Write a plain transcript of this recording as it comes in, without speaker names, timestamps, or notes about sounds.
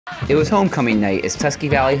It was homecoming night as Tusky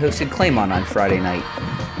Valley hosted Claymont on Friday night.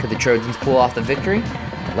 Could the Trojans pull off the victory?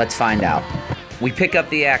 Let's find out. We pick up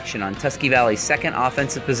the action on Tusky Valley's second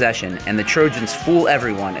offensive possession, and the Trojans fool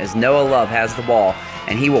everyone as Noah Love has the ball,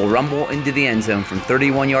 and he will rumble into the end zone from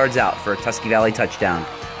 31 yards out for a Tusky Valley touchdown.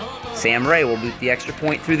 Sam Ray will boot the extra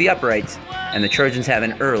point through the uprights, and the Trojans have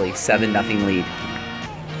an early 7-0 lead.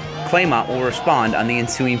 Claymont will respond on the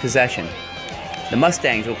ensuing possession. The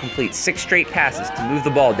Mustangs will complete 6 straight passes to move the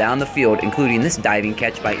ball down the field, including this diving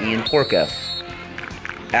catch by Ian Porco.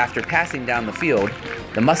 After passing down the field,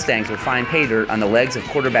 the Mustangs will find pay dirt on the legs of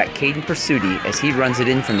quarterback Caden Pursuti as he runs it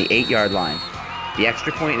in from the 8-yard line. The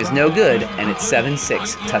extra point is no good, and it's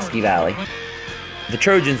 7-6 Tusky Valley. The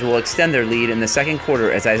Trojans will extend their lead in the second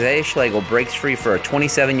quarter as Isaiah Schlegel breaks free for a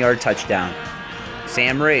 27-yard touchdown.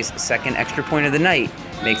 Sam Ray's second extra point of the night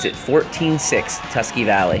makes it 14-6 Tusky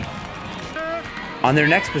Valley. On their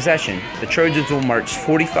next possession, the Trojans will march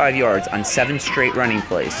 45 yards on 7 straight running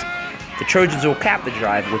plays. The Trojans will cap the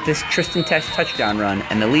drive with this Tristan Tesh touchdown run,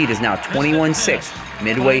 and the lead is now 21-6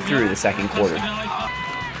 midway through the second quarter.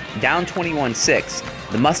 Down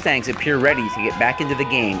 21-6, the Mustangs appear ready to get back into the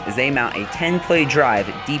game as they mount a 10-play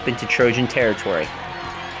drive deep into Trojan territory.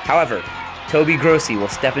 However, Toby Grossi will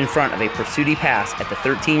step in front of a Pursuti pass at the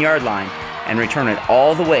 13-yard line and return it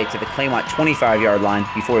all the way to the Claymont 25-yard line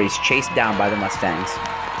before he's chased down by the Mustangs.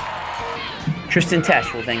 Tristan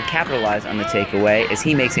Tesh will then capitalize on the takeaway as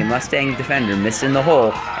he makes a Mustang defender miss in the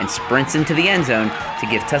hole and sprints into the end zone to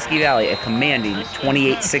give Tusky Valley a commanding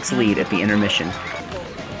 28-6 lead at the intermission.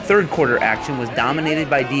 Third quarter action was dominated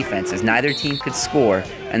by defense as neither team could score,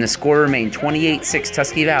 and the score remained 28-6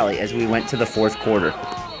 Tusky Valley as we went to the fourth quarter.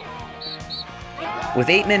 With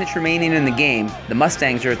 8 minutes remaining in the game, the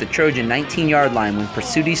Mustangs are at the Trojan 19-yard line when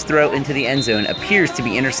Pursuti's throw into the end zone appears to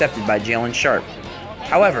be intercepted by Jalen Sharp.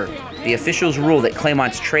 However, the officials rule that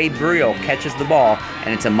Claymont's Trey Briel catches the ball,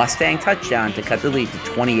 and it's a Mustang touchdown to cut the lead to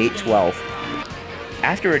 28-12.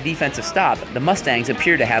 After a defensive stop, the Mustangs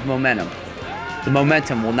appear to have momentum. The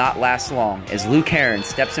momentum will not last long as Luke Heron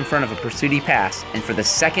steps in front of a Pursuti pass, and for the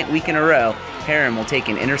second week in a row, Heron will take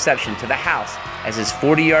an interception to the house as his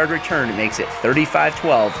 40-yard return makes it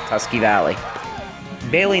 35-12 Tusky Valley.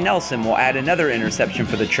 Bailey Nelson will add another interception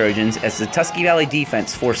for the Trojans as the Tusky Valley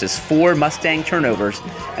defense forces 4 Mustang turnovers,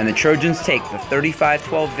 and the Trojans take the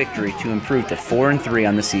 35-12 victory to improve to 4-3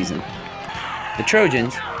 on the season. The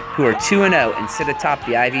Trojans, who are 2-0 and sit atop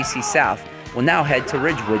the IVC South, will now head to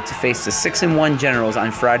Ridgewood to face the 6-1 Generals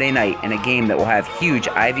on Friday night in a game that will have huge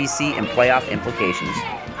IVC and playoff implications.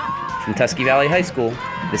 From Tusky Valley High School,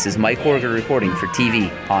 this is Mike Horger reporting for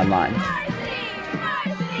TV Online.